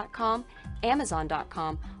rebamerrill.com,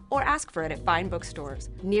 amazon.com, or ask for it at fine bookstores.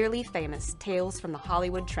 Nearly Famous Tales from the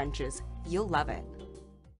Hollywood Trenches. You'll love it.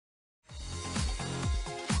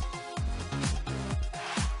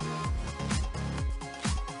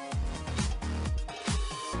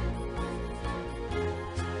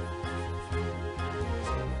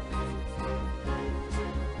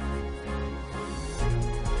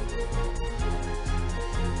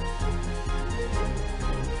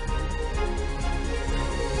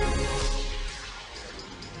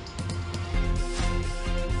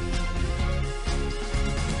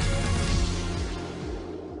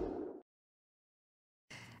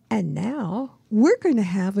 And now we're going to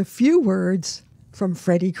have a few words from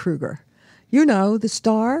Freddy Krueger. You know, the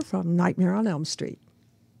star from Nightmare on Elm Street.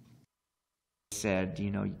 Said,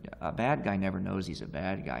 you know, a bad guy never knows he's a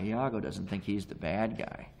bad guy. Iago doesn't think he's the bad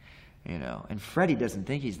guy, you know. And Freddy doesn't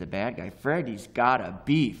think he's the bad guy. Freddy's got a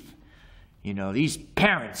beef. You know, these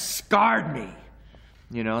parents scarred me.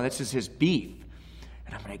 You know, this is his beef.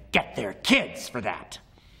 And I'm going to get their kids for that.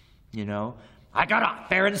 You know, I got off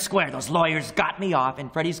fair and square. Those lawyers got me off,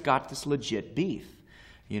 and Freddy's got this legit beef.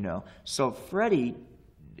 You know, so Freddy,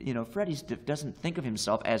 you know, Freddy doesn't think of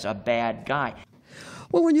himself as a bad guy.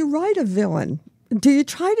 Well, when you write a villain, do you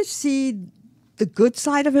try to see the good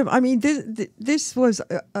side of him? I mean, this was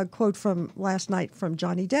a quote from last night from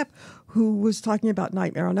Johnny Depp, who was talking about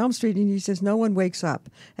Nightmare on Elm Street, and he says, no one wakes up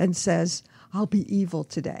and says, I'll be evil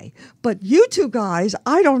today. But you two guys,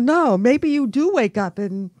 I don't know. Maybe you do wake up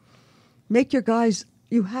and make your guys,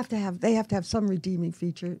 they have to have some redeeming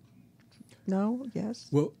feature. No? Yes?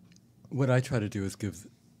 Well, what I try to do is give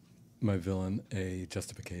my villain a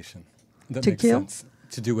justification. That To makes kill? sense.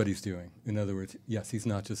 To do what he's doing. In other words, yes, he's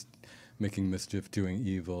not just making mischief, doing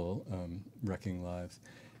evil, wrecking lives.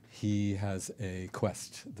 He has a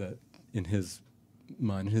quest that, in his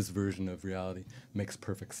mind, his version of reality, makes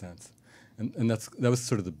perfect sense. And that was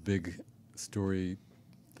sort of the big story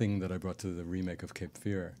thing that I brought to the remake of Cape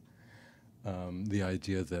Fear. The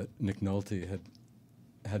idea that Nick Nolte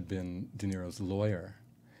had been De Niro's lawyer.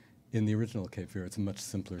 In the original Cape Fear, it's a much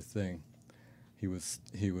simpler thing. He was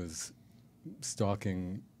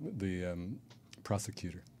stalking the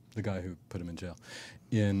prosecutor, the guy who put him in jail.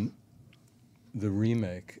 In the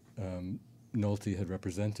remake, Nolte had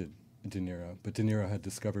represented De Niro, but De Niro had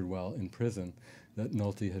discovered while in prison that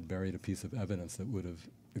Nolte had buried a piece of evidence that would have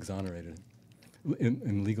exonerated him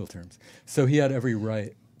in legal terms. So he had every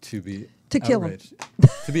right to be kill him.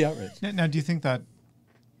 To be outraged. Now, do you think that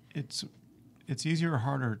it's easier or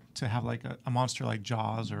harder to have like a monster like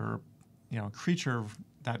Jaws, or a creature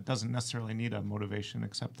that doesn't necessarily need a motivation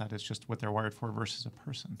except that it's just what they're wired for, versus a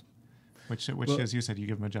person, which well, as you said, you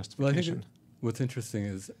give them a justification. Well, I think what's interesting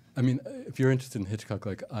is, I mean, if you're interested in Hitchcock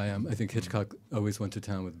like I am, I think Hitchcock always went to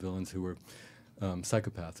town with villains who were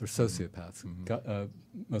psychopaths or sociopaths,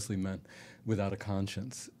 mostly men without a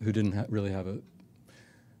conscience, who didn't really have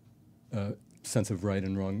a sense of right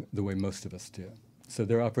and wrong the way most of us do. So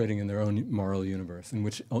they're operating in their own moral universe, in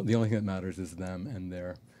which the only thing that matters is them and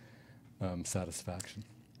their satisfaction.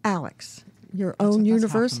 Alex, your own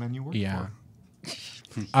universe. Half the men you work Yeah. for.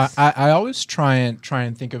 I always try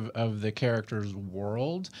and think of the character's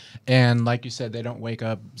world, and like you said, they don't wake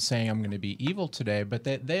up saying I'm going to be evil today, but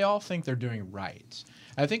they all think they're doing right.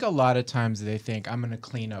 I think a lot of times they think I'm going to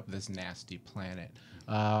clean up this nasty planet.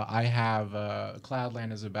 I have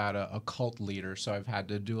Cloudland is about a cult leader, so I've had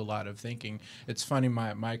to do a lot of thinking. It's funny,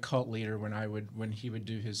 my cult leader, when he would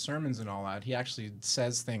do his sermons and all that, he actually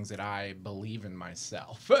says things that I believe in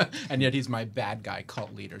myself, and yet he's my bad guy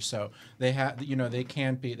cult leader. So they have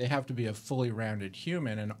they have to be a fully rounded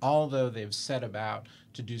human, and although they've set about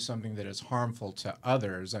to do something that is harmful to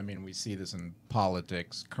others. I mean, we see this in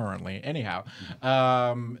politics currently. Anyhow,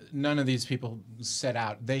 none of these people set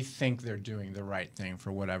out. They think they're doing the right thing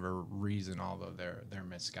for whatever reason, although they're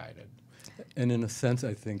misguided. And in a sense,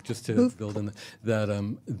 I think, just to build on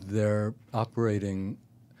that, they're operating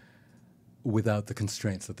without the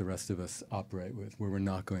constraints that the rest of us operate with, where we're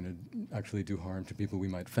not going to actually do harm to people. We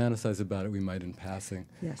might fantasize about it, we might in passing.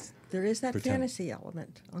 Yes, there is that pretend. fantasy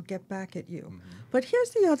element. I'll get back at you. But here's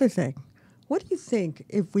the other thing. What do you think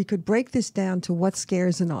if we could break this down to what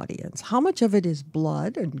scares an audience? How much of it is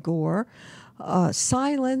blood and gore,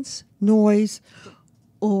 silence, noise,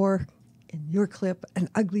 or, in your clip, an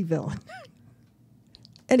ugly villain?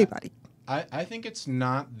 Anybody? I think it's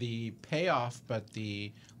not the payoff, but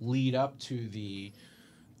the lead up to the.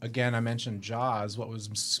 Again, I mentioned Jaws.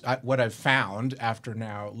 What I've found after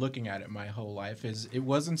now looking at it my whole life is it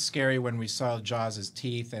wasn't scary when we saw Jaws'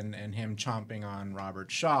 teeth and him chomping on Robert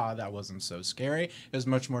Shaw. That wasn't so scary. It was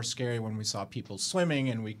much more scary when we saw people swimming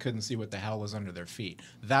and we couldn't see what the hell was under their feet.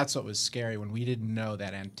 That's what was scary, when we didn't know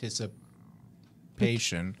that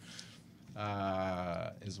anticipation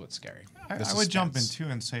is what's scary. I would jump in too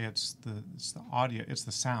and say it's the audio, it's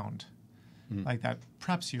the sound, like that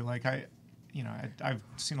preps you. Like I've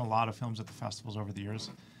seen a lot of films at the festivals over the years,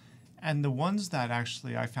 and the ones that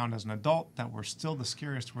actually I found as an adult that were still the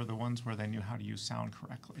scariest were the ones where they knew how to use sound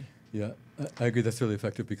correctly. Yeah, I agree. That's really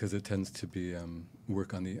effective because it tends to be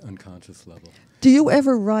work on the unconscious level. Do you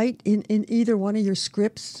ever write in either one of your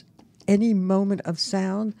scripts any moment of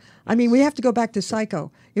sound? I mean, we have to go back to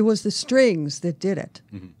Psycho. It was the strings that did it.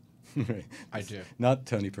 Right. I do. Not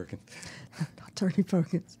Tony Perkins. Not Tony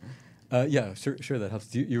Perkins. Yeah, sure, that helps.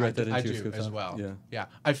 Do you write that into your script as well? Yeah.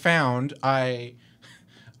 I found I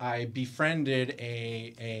befriended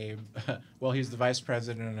a well, he's the vice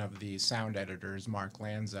president of the sound editors, Mark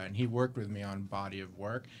Lanza, and he worked with me on Body of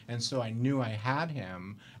Work, and so I knew I had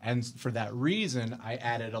him, and for that reason, I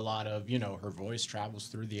added a lot of, her voice travels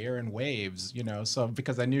through the air in waves, so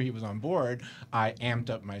because I knew he was on board, I amped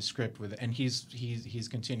up my script with it, and he's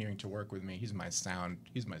continuing to work with me. He's my sound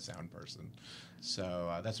person.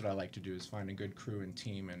 So that's what I like to do, is find a good crew and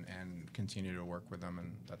team and continue to work with them,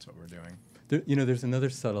 and that's what we're doing. There's another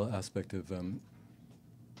subtle aspect of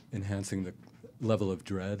enhancing the level of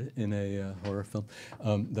dread in a horror film.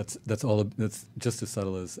 That's just as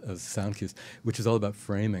subtle as sound cues, which is all about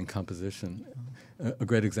framing, composition. A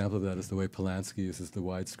great example of that is the way Polanski uses the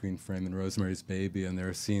widescreen frame in Rosemary's Baby, and there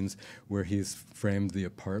are scenes where he's framed the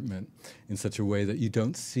apartment in such a way that you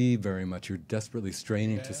don't see very much. You're desperately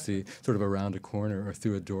straining to see sort of around a corner or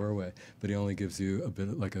through a doorway, but he only gives you a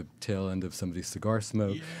bit like a tail end of somebody's cigar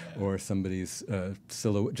smoke or somebody's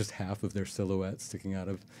silhouette, just half of their silhouette sticking out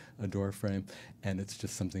of a door frame, and it's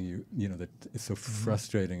just something that is so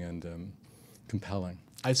frustrating and compelling.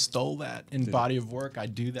 I stole that in Body of Work. I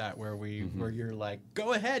do that where where you're like,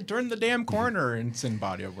 go ahead, turn the damn corner, and it's in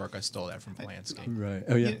Body of Work. I stole that from Polanski. Right.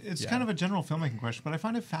 Oh yeah. It's kind of a general filmmaking question, but I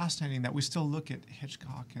find it fascinating that we still look at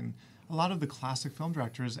Hitchcock and a lot of the classic film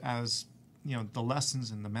directors as the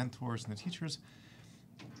lessons and the mentors and the teachers.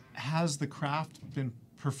 Has the craft been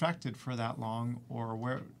perfected for that long, or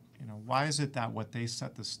why is it that what they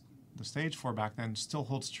set the stage for back then still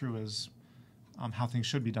holds true as how things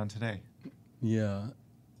should be done today? Yeah.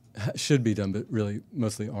 Should be done, but really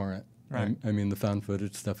mostly aren't. Right. I mean, the found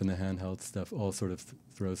footage stuff and the handheld stuff all sort of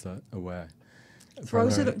throws that away.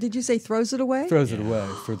 Did you say throws it away? Throws it away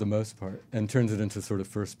for the most part, and turns it into sort of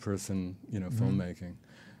first-person, filmmaking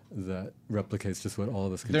that replicates just what all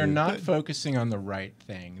of us can do. They're not focusing on the right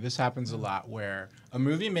thing. This happens a lot where a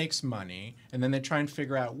movie makes money, and then they try and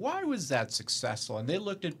figure out, why was that successful? And they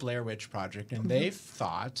looked at Blair Witch Project, and they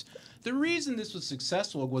thought the reason this was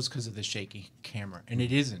successful was because of the shaky camera. And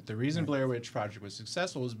it isn't. The reason Blair Witch Project was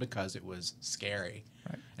successful was because it was scary,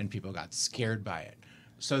 and people got scared by it.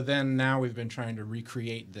 So then now we've been trying to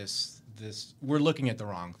recreate this. We're looking at the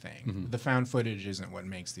wrong thing. The found footage isn't what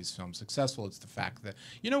makes these films successful. It's the fact that,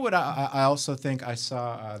 what I also think, I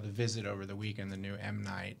saw The Visit over the weekend, the new M.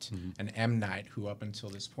 Night, and M. Night, who up until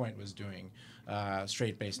this point was doing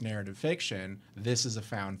straight-based narrative fiction. This is a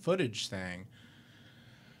found footage thing.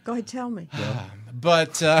 Go ahead, tell me.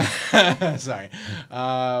 But sorry,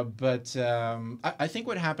 I think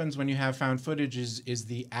what happens when you have found footage is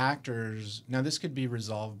the actors. Now this could be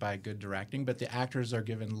resolved by good directing, but the actors are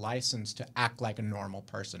given license to act like a normal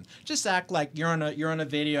person. Just act like you're on a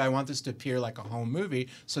video. I want this to appear like a home movie.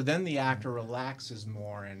 So then the actor relaxes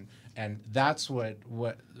more, and that's what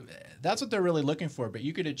they're really looking for. But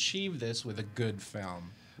you could achieve this with a good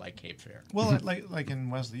film like Cape Fear. Well, like in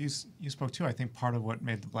Wesley, you spoke too. I think part of what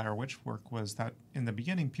made the Blair Witch work was that in the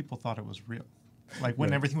beginning, people thought it was real. Like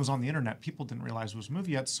when everything was on the internet, people didn't realize it was a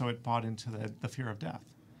movie yet, so it bought into the fear of death.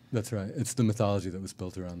 That's right. It's the mythology that was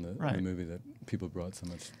built around the movie that people brought so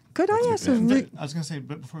much. Could I ask I was going to say,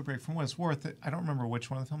 but before we break, from what it's worth, I don't remember which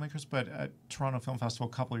one of the filmmakers, but at Toronto Film Festival a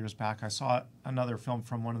couple of years back, I saw another film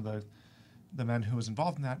from one of the men who was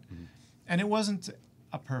involved in that, and it wasn't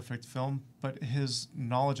a perfect film, but his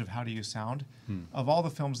knowledge of how to use sound, of all the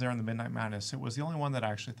films there in the Midnight Madness, it was the only one that I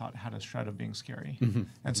actually thought had a shred of being scary.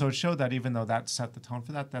 And so it showed that even though that set the tone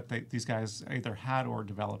for that these guys either had or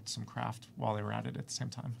developed some craft while they were at it at the same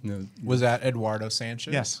time. No. Was that Eduardo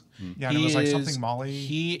Sanchez? Yes. Yeah, and it was like something Molly.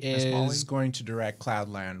 He is going to direct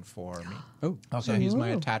Cloudland for me. Oh, okay. So he's my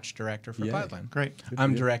attached director for Cloudland. Great.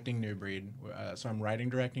 I'm directing New Breed. So I'm writing,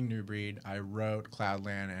 directing New Breed. I wrote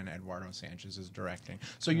Cloudland, and Eduardo Sanchez is directing.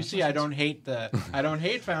 So you see, I don't hate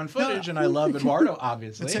found footage, and I love Eduardo,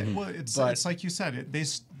 obviously. It's like you said.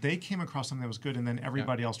 They came across something that was good, and then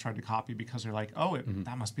everybody else tried to copy because they're like, oh,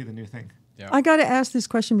 that must be the new thing. Yeah. I got to ask this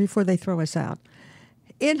question before they throw us out.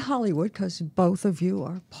 In Hollywood, because both of you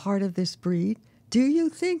are part of this breed, do you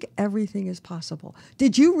think everything is possible?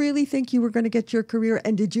 Did you really think you were going to get your career,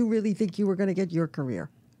 and did you really think you were going to get your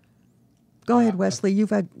career? Go ahead, Wesley.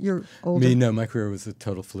 You've had your older... Me, no. My career was a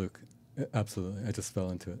total fluke. Absolutely. I just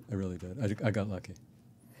fell into it. I really did. I got lucky.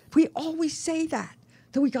 We always say that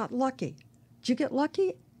we got lucky. Did you get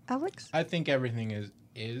lucky, Alex? I think everything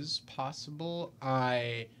is possible.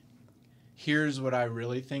 Here's what I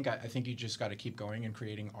really think. I think you just got to keep going and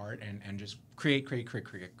creating art and just create.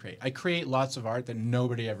 I create lots of art that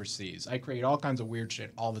nobody ever sees. I create all kinds of weird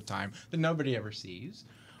shit all the time that nobody ever sees.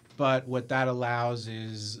 But what that allows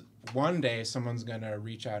is one day someone's going to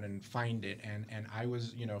reach out and find it. And I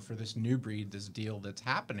was, for this New Breed, this deal that's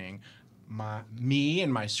happening, me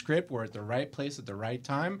and my script were at the right place at the right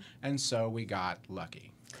time. And so we got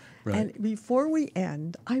lucky. Right. And before we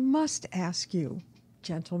end, I must ask you,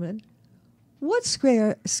 gentlemen, what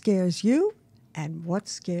scares you and what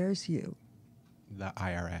scares you? The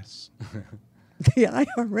IRS. The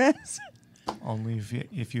IRS? Only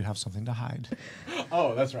if you have something to hide.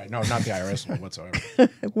 Oh, that's right. No, not the IRS whatsoever.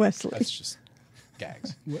 Wesley. That's just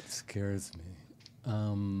gags. What scares me?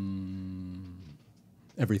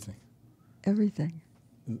 Everything. Everything.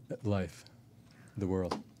 Life. The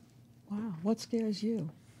world. Wow. What scares you?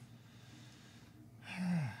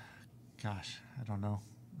 Gosh, I don't know.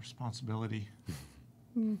 Responsibility.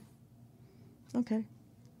 Okay.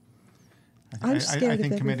 I I'm scared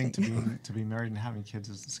think of committing everything. to being married and having kids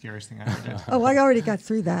is the scariest thing I ever did. Oh, I already got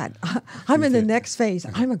through that. I'm in the next phase.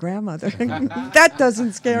 I'm a grandmother. That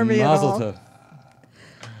doesn't scare me at all. Mazel tov.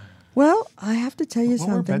 Well, I have to tell you What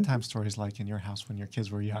something. were bedtime stories like in your house when your kids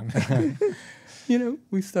were young?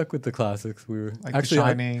 We stuck with the classics. We were Like actually The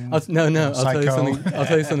Shining, I'll tell you Psycho. something. I'll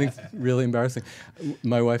tell you something really embarrassing.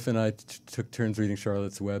 My wife and I took turns reading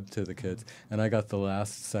Charlotte's Web to the kids, and I got the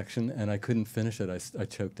last section, and I couldn't finish it. I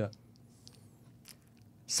choked up.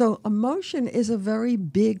 So emotion is a very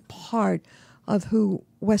big part of who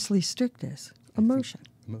Wesley Strick is. Emotion.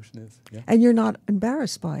 Emotion is, yeah. And you're not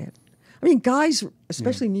embarrassed by it. I mean, guys,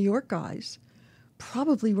 especially New York guys,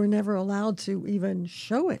 probably were never allowed to even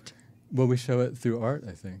show it. Well, we show it through art,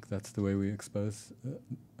 I think. That's the way we expose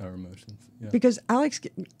our emotions. Yeah. Because Alex,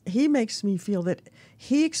 he makes me feel that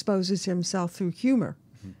he exposes himself through humor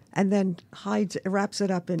and then wraps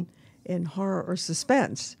it up in horror or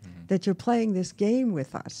suspense, that you're playing this game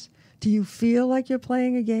with us. Do you feel like you're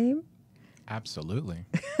playing a game? Absolutely.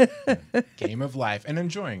 Game of life and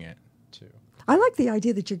enjoying it, too. I like the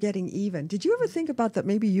idea that you're getting even. Did you ever think about that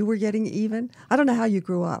maybe you were getting even? I don't know how you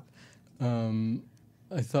grew up.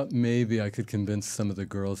 I thought maybe I could convince some of the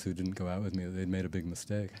girls who didn't go out with me that they'd made a big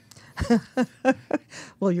mistake.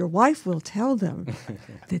 Well, your wife will tell them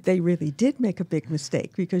that they really did make a big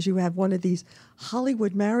mistake because you have one of these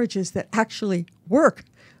Hollywood marriages that actually work,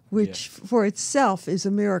 which for itself is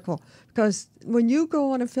a miracle. Because when you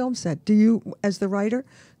go on a film set, do you, as the writer,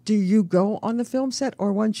 do you go on the film set,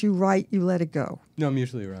 or once you write, you let it go? No, I'm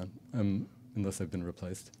usually around, unless I've been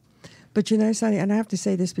replaced. But you know, Sonny, and I have to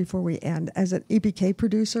say this before we end, as an EPK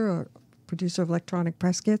producer or producer of electronic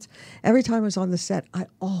press kits, every time I was on the set, I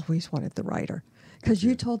always wanted the writer. because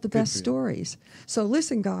you told the best stories. So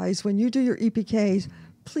listen, guys, when you do your EPKs,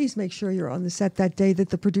 please make sure you're on the set that day that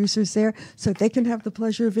the producer's there so they can have the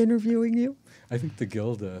pleasure of interviewing you. I think the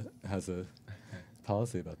Guild has a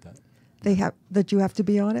policy about that. They have that you have to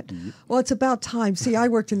be on it? Yep. Well, it's about time. See, I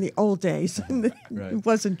worked in the old days, and Right. it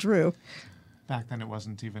wasn't true. Back then, it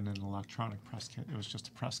wasn't even an electronic press kit. It was just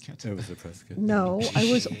a press kit. It was a press kit. No, I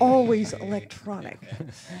was always electronic.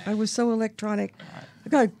 I was so electronic.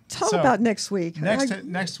 God, tell about next week.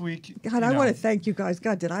 Next week. God, I want to thank you guys.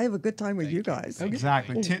 God, did I have a good time with you guys?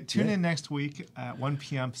 Exactly. Tune in next week at 1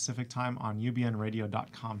 p.m. Pacific time on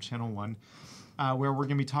ubnradio.com, Channel 1, where we're going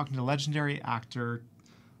to be talking to legendary actor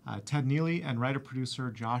Ted Neely and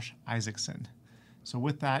writer-producer Josh Isaacson. So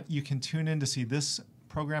with that, you can tune in to see this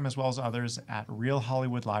program as well as others at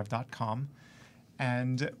realhollywoodlive.com.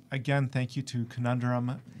 And again, thank you to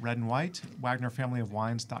Conundrum Red and White,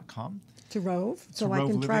 WagnerFamilyOfWines.com. To Rove, so I Rove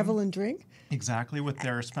can Living. travel and drink. Exactly, with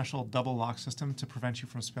their special double lock system to prevent you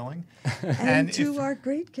from spilling. And to our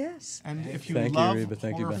great guests. And if you Thank you, love Reba.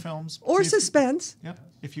 Thank you, horror Ben. films... Or please- suspense. Yep.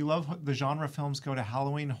 If you love the genre films, go to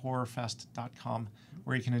HalloweenHorrorFest.com,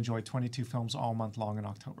 where you can enjoy 22 films all month long in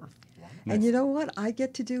October. And you know what I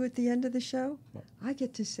get to do at the end of the show? I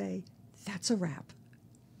get to say, that's a wrap.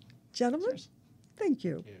 Gentlemen, Cheers. thank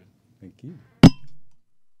you. Thank you.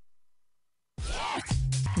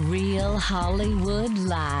 Real Hollywood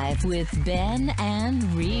Live with Ben and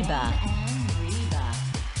Reba.